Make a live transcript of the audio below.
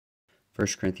1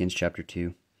 Corinthians chapter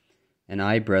 2. And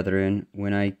I, brethren,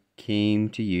 when I came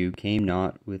to you, came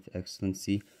not with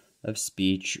excellency of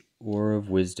speech or of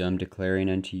wisdom, declaring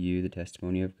unto you the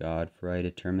testimony of God, for I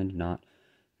determined not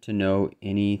to know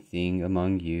anything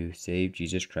among you, save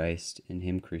Jesus Christ and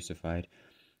him crucified.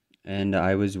 And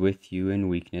I was with you in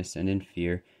weakness and in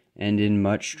fear, and in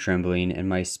much trembling, and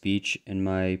my speech and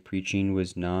my preaching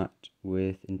was not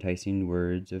with enticing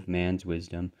words of man's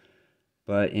wisdom,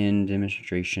 but in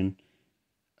demonstration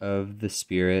of the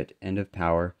Spirit and of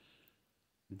power,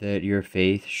 that your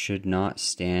faith should not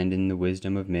stand in the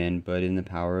wisdom of men, but in the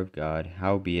power of God.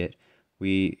 Howbeit,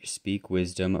 we speak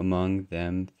wisdom among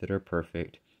them that are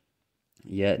perfect,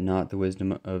 yet not the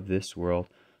wisdom of this world,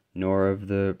 nor of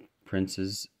the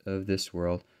princes of this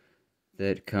world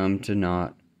that come to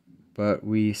naught, but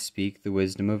we speak the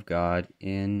wisdom of God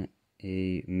in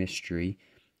a mystery,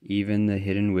 even the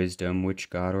hidden wisdom which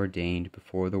God ordained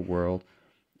before the world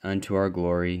unto our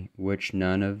glory, which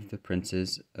none of the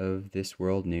princes of this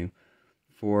world knew.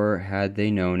 For had they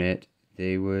known it,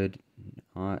 they would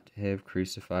not have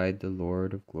crucified the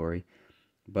Lord of glory.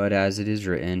 But as it is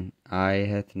written, eye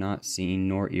hath not seen,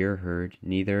 nor ear heard,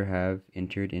 neither have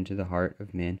entered into the heart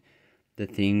of men the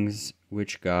things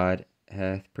which God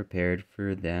hath prepared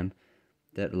for them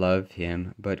that love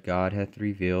him, but God hath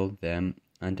revealed them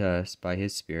unto us by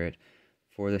his Spirit.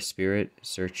 For the Spirit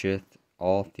searcheth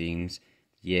all things,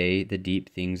 yea, the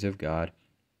deep things of God.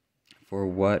 For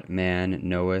what man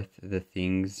knoweth the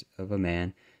things of a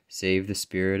man, save the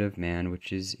spirit of man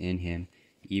which is in him?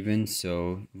 Even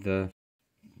so the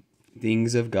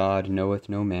things of God knoweth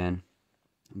no man,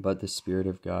 but the Spirit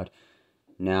of God.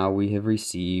 Now we have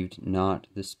received not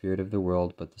the spirit of the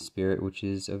world, but the Spirit which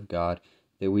is of God,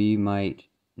 that we might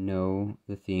know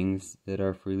the things that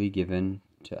are freely given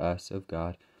to us of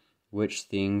God, which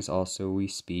things also we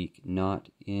speak, not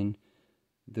in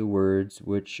the words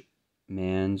which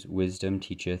man's wisdom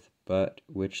teacheth, but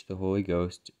which the Holy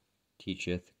Ghost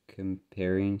teacheth,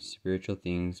 comparing spiritual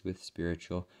things with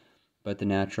spiritual. But the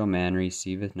natural man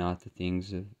receiveth not the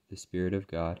things of the Spirit of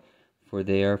God, for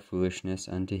they are foolishness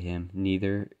unto him,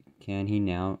 neither can he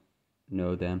now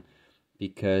know them,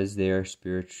 because they are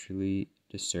spiritually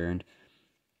discerned.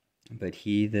 But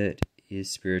he that is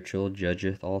spiritual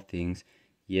judgeth all things,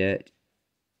 yet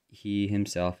he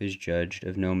himself is judged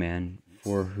of no man.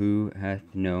 For who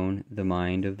hath known the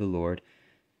mind of the Lord,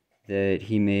 that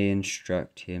he may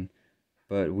instruct him?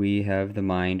 But we have the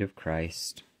mind of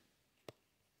Christ.